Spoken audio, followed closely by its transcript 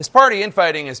This party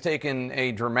infighting has taken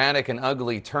a dramatic and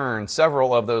ugly turn.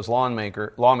 Several of those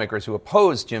lawmakers who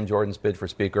opposed Jim Jordan's bid for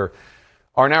Speaker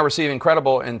are now receiving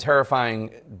credible and terrifying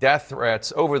death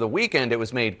threats. Over the weekend, it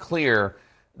was made clear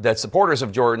that supporters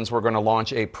of Jordan's were going to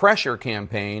launch a pressure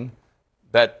campaign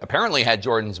that apparently had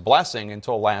Jordan's blessing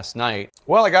until last night.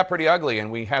 Well, it got pretty ugly,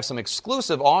 and we have some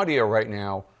exclusive audio right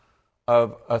now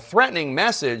of a threatening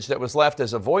message that was left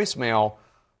as a voicemail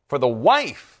for the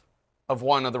wife of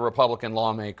one of the Republican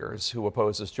lawmakers who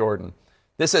opposes Jordan.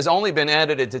 This has only been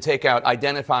edited to take out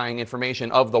identifying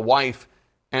information of the wife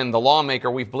and the lawmaker.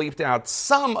 We've bleeped out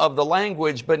some of the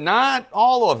language, but not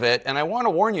all of it. And I want to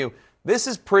warn you, this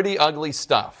is pretty ugly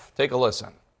stuff. Take a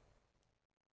listen.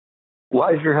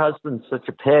 Why is your husband such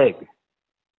a pig?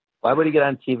 Why would he get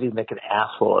on TV and make an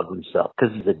asshole of himself?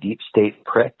 Because he's a deep state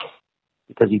prick?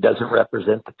 Because he doesn't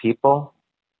represent the people?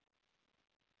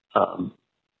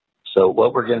 So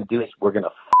what we're going to do is we're going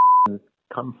to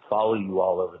come follow you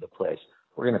all over the place.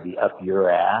 We're going to be up your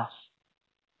ass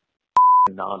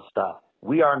nonstop.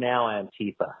 We are now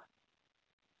Antifa.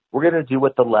 We're going to do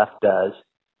what the left does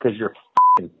because your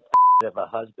of a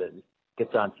husband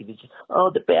gets on TV and says,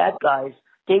 oh, the bad guys,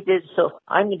 they did so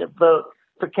I'm going to vote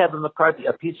for Kevin McCarthy,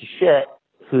 a piece of shit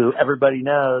who everybody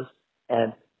knows.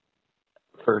 And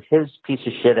for his piece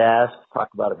of shit ass, talk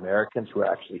about Americans who are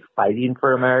actually fighting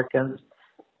for Americans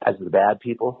as the bad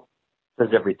people, says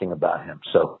everything about him.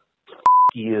 So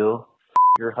you,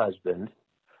 your husband,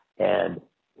 and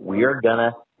we're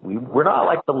not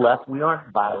like the left. We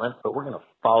aren't violent, but we're going to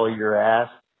follow your ass,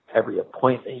 every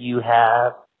appointment you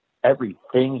have,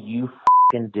 everything you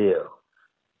do.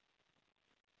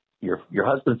 Your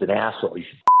husband's an asshole. You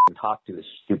should talk to his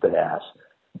stupid ass.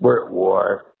 We're at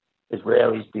war.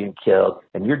 Israelis being killed,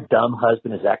 and your dumb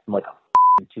husband is acting like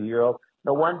a 2-year-old.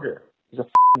 No wonder. He's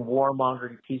a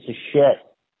warmongering piece of shit.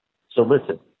 So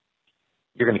listen,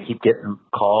 you're going to keep getting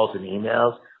calls and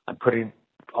emails. I'm putting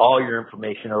all your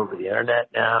information over the internet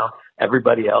now.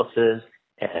 Everybody else is,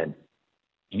 and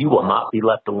you will not be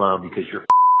left alone because your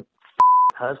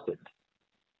husband,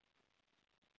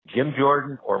 Jim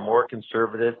Jordan, or more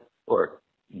conservative, or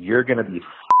you're going to be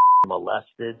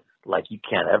molested like you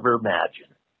can't ever imagine.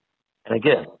 And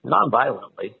again,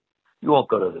 non-violently. You won't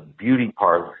go to the beauty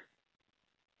parlor.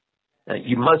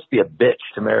 You must be a bitch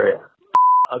to marry an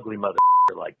ugly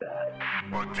motherfucker like that.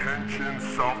 Attention,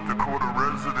 South Dakota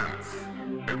residents.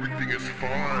 Everything is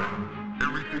fine.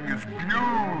 Everything is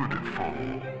beautiful.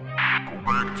 Go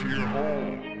back to your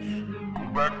homes. Go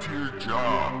back to your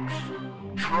jobs.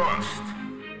 Trust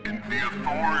in the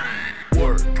authority.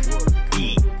 Work,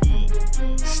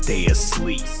 eat, stay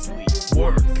asleep.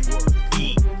 Work,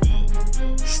 eat,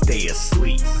 stay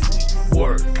asleep.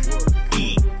 Work,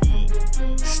 eat,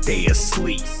 stay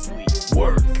asleep.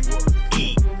 Work,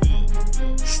 eat,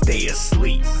 stay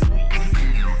asleep.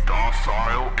 Keeping you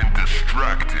docile and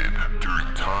distracted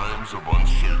during times of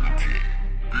uncertainty.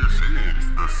 This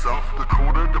is the South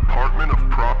Dakota Department of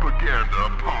Propaganda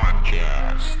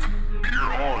podcast. Here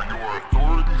are your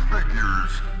authority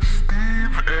figures,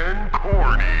 Steve and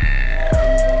Corny.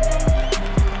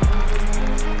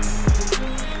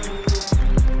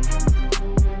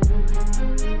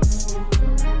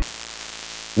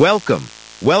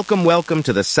 Welcome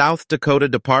to the South Dakota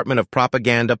Department of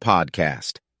Propaganda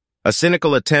podcast, a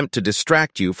cynical attempt to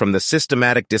distract you from the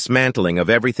systematic dismantling of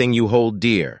everything you hold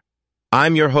dear.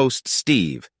 I'm your host,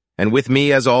 Steve, and with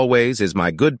me, as always, is my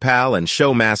good pal and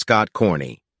show mascot,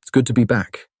 Corny. It's good to be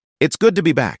back. It's good to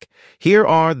be back. Here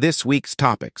are this week's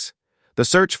topics: the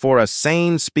search for a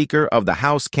sane Speaker of the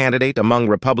House candidate among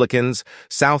Republicans,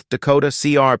 South Dakota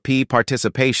CRP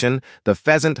participation, the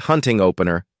Pheasant Hunting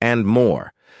Opener, and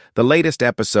more. The latest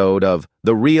episode of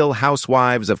The Real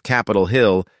Housewives of Capitol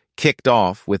Hill kicked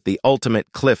off with the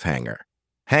ultimate cliffhanger.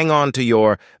 Hang on to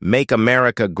your Make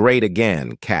America Great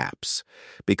Again caps,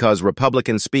 because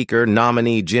Republican Speaker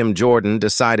nominee Jim Jordan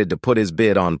decided to put his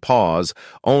bid on pause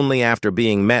only after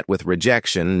being met with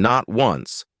rejection not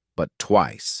once, but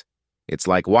twice. It's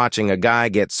like watching a guy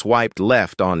get swiped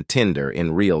left on Tinder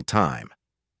in real time.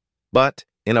 But,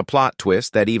 in a plot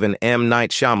twist that even M.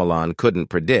 Night Shyamalan couldn't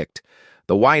predict,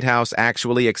 the White House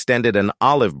actually extended an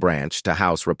olive branch to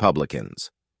House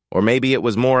Republicans. Or maybe it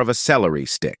was more of a celery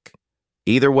stick.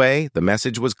 Either way, the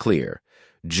message was clear.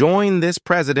 Join this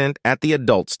president at the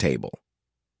adults' table.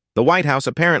 The White House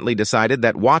apparently decided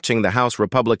that watching the House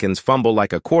Republicans fumble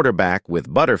like a quarterback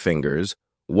with Butterfingers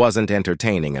wasn't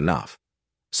entertaining enough.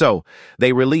 So,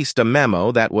 they released a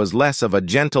memo that was less of a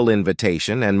gentle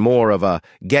invitation and more of a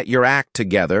get your act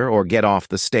together or get off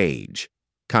the stage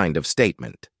kind of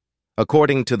statement.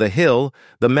 According to The Hill,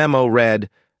 the memo read,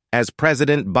 As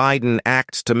President Biden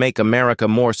acts to make America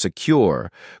more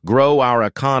secure, grow our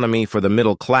economy for the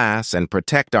middle class, and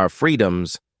protect our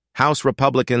freedoms, House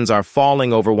Republicans are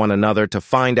falling over one another to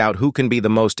find out who can be the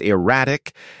most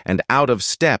erratic and out of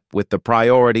step with the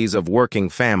priorities of working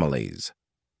families.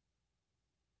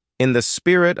 In the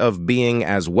spirit of being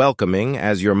as welcoming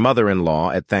as your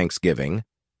mother-in-law at Thanksgiving,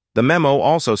 the memo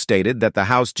also stated that the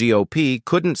House GOP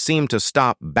couldn't seem to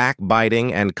stop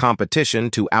backbiting and competition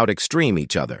to out-extreme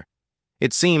each other.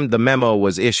 It seemed the memo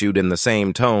was issued in the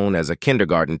same tone as a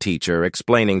kindergarten teacher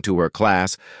explaining to her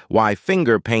class why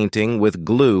finger painting with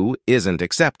glue isn't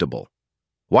acceptable.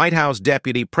 White House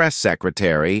Deputy Press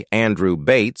Secretary Andrew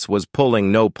Bates was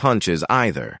pulling no punches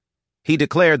either. He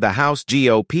declared the House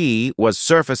GOP was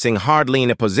surfacing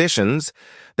hardline positions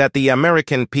that the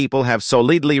American people have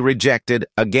solidly rejected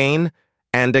again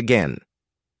and again.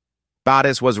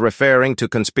 Bates was referring to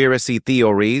conspiracy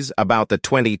theories about the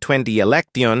 2020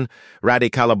 election,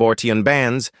 radical abortion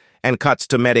bans, and cuts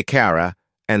to Medicare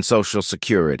and Social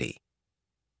Security.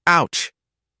 Ouch!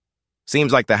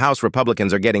 Seems like the House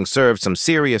Republicans are getting served some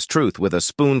serious truth with a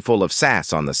spoonful of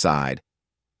sass on the side.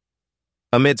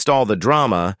 Amidst all the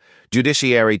drama,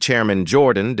 Judiciary Chairman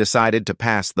Jordan decided to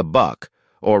pass the buck,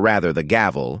 or rather the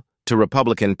gavel, to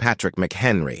Republican Patrick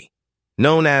McHenry.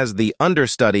 Known as the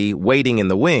understudy waiting in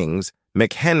the wings,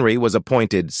 McHenry was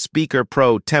appointed Speaker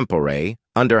pro tempore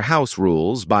under House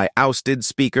rules by ousted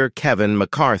Speaker Kevin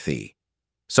McCarthy.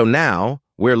 So now,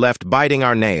 we're left biting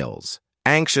our nails,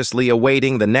 anxiously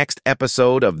awaiting the next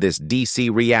episode of this DC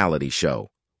reality show.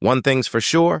 One thing's for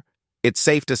sure, it's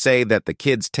safe to say that the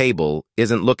kids' table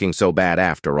isn't looking so bad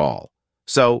after all.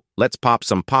 So, let's pop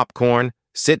some popcorn,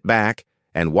 sit back,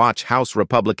 and watch House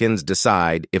Republicans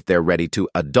decide if they're ready to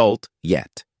adult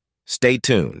yet. Stay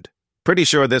tuned. Pretty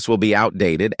sure this will be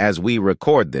outdated as we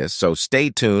record this, so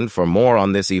stay tuned for more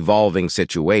on this evolving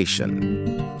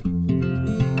situation.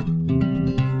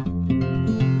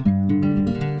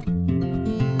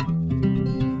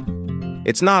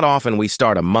 It's not often we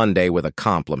start a Monday with a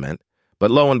compliment, but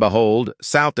lo and behold,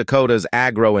 South Dakota's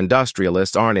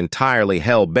agro-industrialists aren't entirely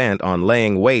hell-bent on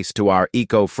laying waste to our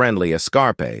eco-friendly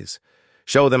escarpes.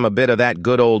 Show them a bit of that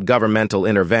good old governmental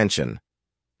intervention.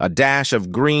 A dash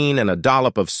of green and a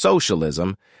dollop of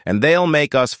socialism, and they'll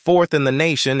make us fourth in the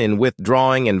nation in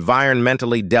withdrawing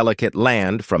environmentally delicate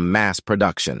land from mass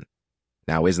production.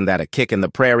 Now, isn't that a kick in the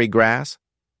prairie grass?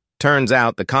 Turns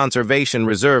out the Conservation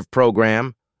Reserve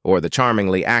Program, or the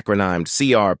charmingly acronymed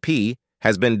CRP,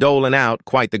 has been doling out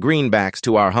quite the greenbacks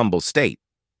to our humble state.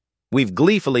 We've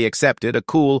gleefully accepted a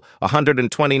cool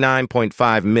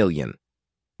 $129.5 million.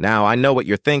 Now, I know what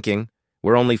you're thinking.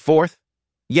 We're only fourth?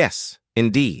 Yes,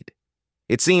 indeed.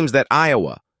 It seems that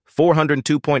Iowa,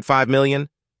 $402.5 million,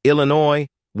 Illinois,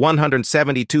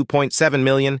 $172.7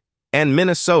 million, and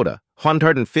Minnesota,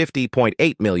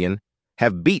 $150.8 million,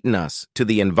 have beaten us to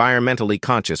the environmentally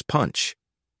conscious punch.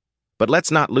 But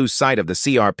let's not lose sight of the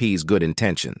CRP's good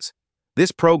intentions.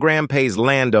 This program pays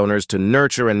landowners to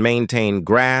nurture and maintain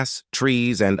grass,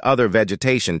 trees, and other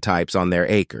vegetation types on their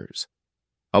acres.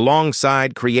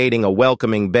 Alongside creating a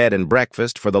welcoming bed and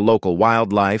breakfast for the local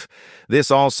wildlife, this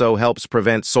also helps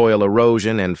prevent soil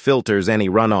erosion and filters any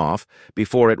runoff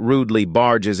before it rudely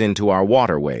barges into our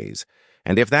waterways.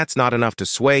 And if that's not enough to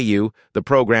sway you, the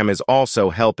program is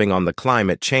also helping on the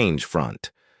climate change front.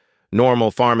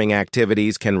 Normal farming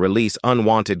activities can release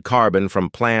unwanted carbon from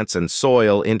plants and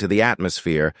soil into the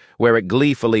atmosphere, where it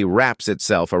gleefully wraps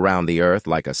itself around the earth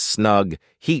like a snug,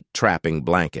 heat-trapping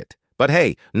blanket. But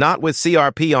hey, not with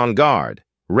CRP on guard.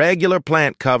 Regular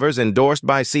plant covers endorsed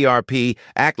by CRP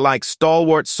act like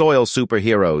stalwart soil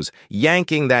superheroes,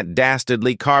 yanking that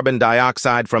dastardly carbon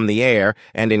dioxide from the air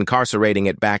and incarcerating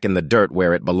it back in the dirt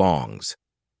where it belongs.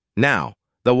 Now,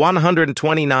 the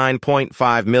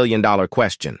 $129.5 million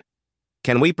question.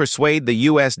 Can we persuade the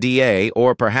USDA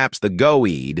or perhaps the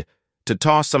GOED to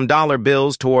toss some dollar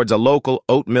bills towards a local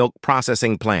oat milk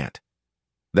processing plant?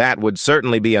 That would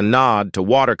certainly be a nod to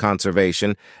water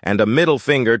conservation and a middle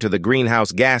finger to the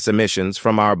greenhouse gas emissions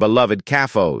from our beloved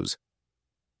CAFOs.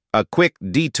 A quick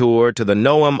detour to the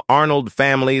Noam Arnold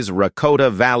family's Dakota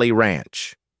Valley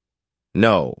Ranch.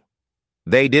 No,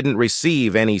 they didn't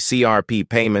receive any CRP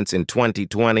payments in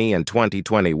 2020 and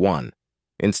 2021.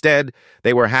 Instead,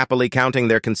 they were happily counting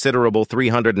their considerable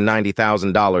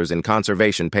 $390,000 in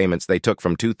conservation payments they took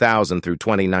from 2000 through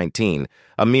 2019,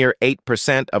 a mere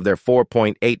 8% of their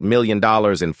 $4.8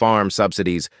 million in farm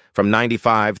subsidies from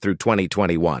 95 through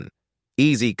 2021.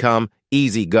 Easy come,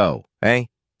 easy go, eh?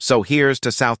 So here's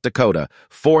to South Dakota,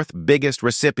 fourth biggest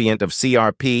recipient of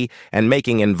CRP and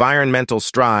making environmental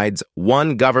strides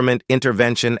one government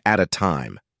intervention at a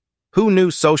time. Who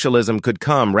knew socialism could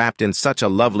come wrapped in such a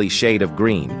lovely shade of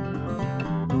green?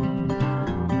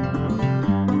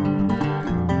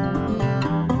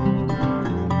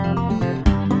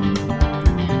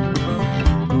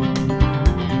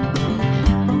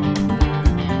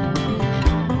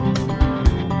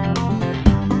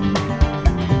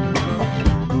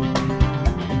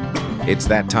 It's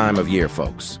that time of year,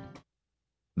 folks.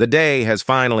 The day has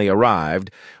finally arrived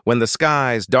when the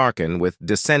skies darken with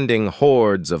descending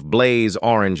hordes of blaze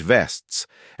orange vests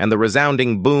and the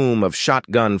resounding boom of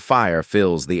shotgun fire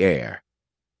fills the air.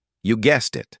 You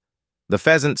guessed it. The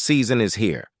pheasant season is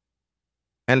here.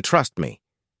 And trust me,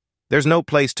 there's no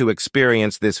place to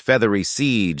experience this feathery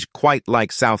siege quite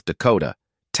like South Dakota,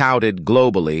 touted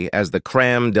globally as the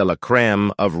crème de la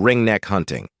crème of ringneck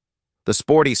hunting. The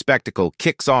sporty spectacle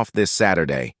kicks off this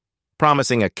Saturday,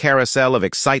 promising a carousel of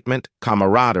excitement,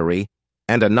 camaraderie,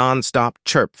 and a non-stop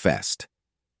chirp fest.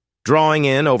 Drawing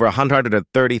in over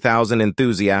 130,000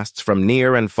 enthusiasts from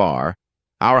near and far,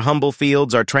 our humble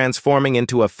fields are transforming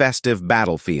into a festive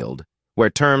battlefield,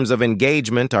 where terms of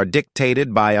engagement are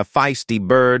dictated by a feisty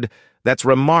bird that's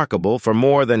remarkable for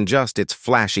more than just its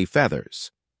flashy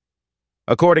feathers.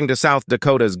 According to South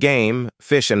Dakota's Game,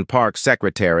 Fish and Park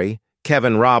Secretary,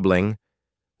 Kevin Robling,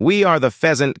 we are the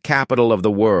pheasant capital of the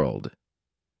world.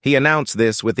 He announced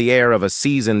this with the air of a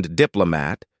seasoned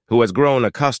diplomat who has grown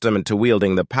accustomed to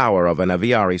wielding the power of an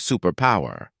aviary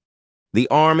superpower. The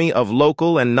army of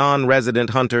local and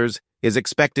non-resident hunters is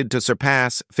expected to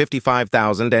surpass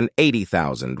 55,000 and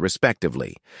 80,000,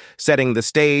 respectively, setting the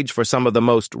stage for some of the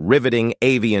most riveting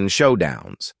avian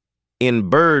showdowns. In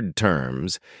bird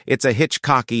terms, it's a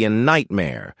Hitchcockian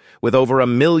nightmare, with over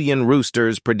 1 million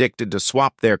roosters predicted to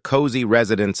swap their cozy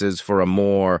residences for a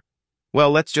more, well,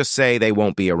 let's just say they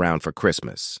won't be around for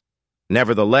Christmas.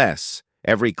 Nevertheless,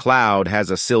 every cloud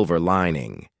has a silver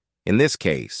lining. In this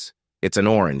case, it's an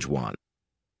orange one.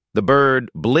 The bird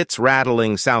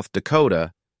blitz-rattling South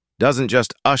Dakota doesn't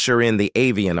just usher in the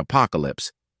avian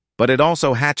apocalypse, but it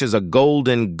also hatches a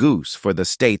golden goose for the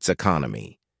state's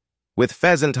economy. With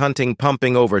pheasant hunting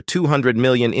pumping over $200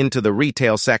 million into the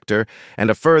retail sector and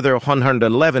a further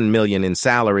 $111 million in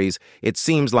salaries, it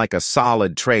seems like a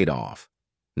solid trade-off.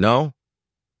 No?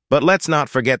 But let's not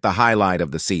forget the highlight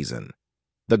of the season,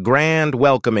 the grand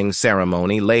welcoming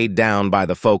ceremony laid down by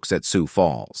the folks at Sioux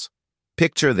Falls.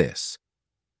 Picture this: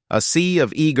 a sea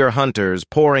of eager hunters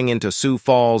pouring into Sioux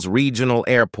Falls Regional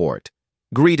Airport,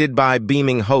 greeted by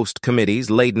beaming host committees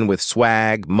laden with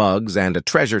swag, mugs, and a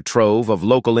treasure trove of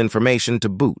local information to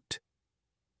boot.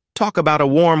 Talk about a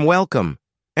warm welcome.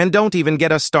 And don't even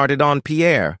get us started on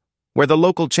Pierre, where the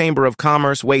local Chamber of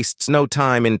Commerce wastes no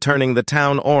time in turning the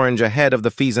town orange ahead of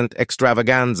the pheasant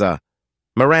extravaganza.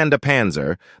 Miranda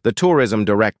Panzer, the tourism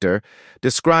director,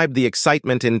 described the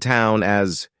excitement in town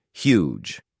as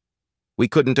huge. We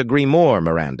couldn't agree more,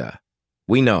 Miranda.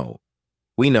 We know.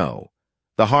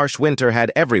 The harsh winter had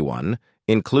everyone,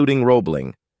 including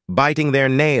Roebling, biting their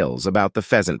nails about the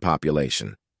pheasant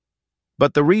population.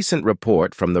 But the recent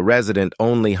report from the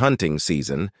resident-only hunting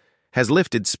season has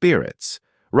lifted spirits.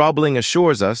 Roebling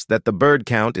assures us that the bird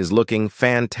count is looking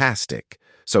fantastic,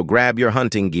 so grab your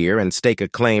hunting gear and stake a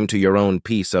claim to your own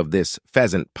piece of this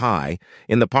pheasant pie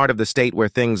in the part of the state where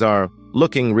things are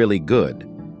looking really good.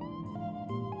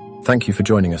 Thank you for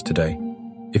joining us today.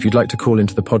 If you'd like to call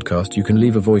into the podcast, you can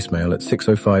leave a voicemail at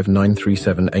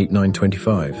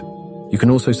 605-937-8925. You can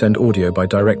also send audio by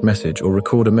direct message or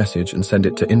record a message and send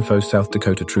it to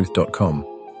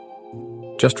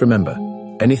info@southdakotatruth.com. Just remember,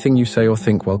 anything you say or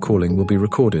think while calling will be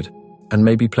recorded and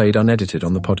may be played unedited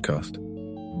on the podcast.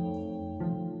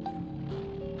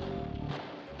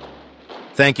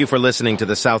 Thank you for listening to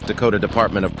the South Dakota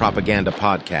Department of Propaganda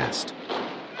podcast.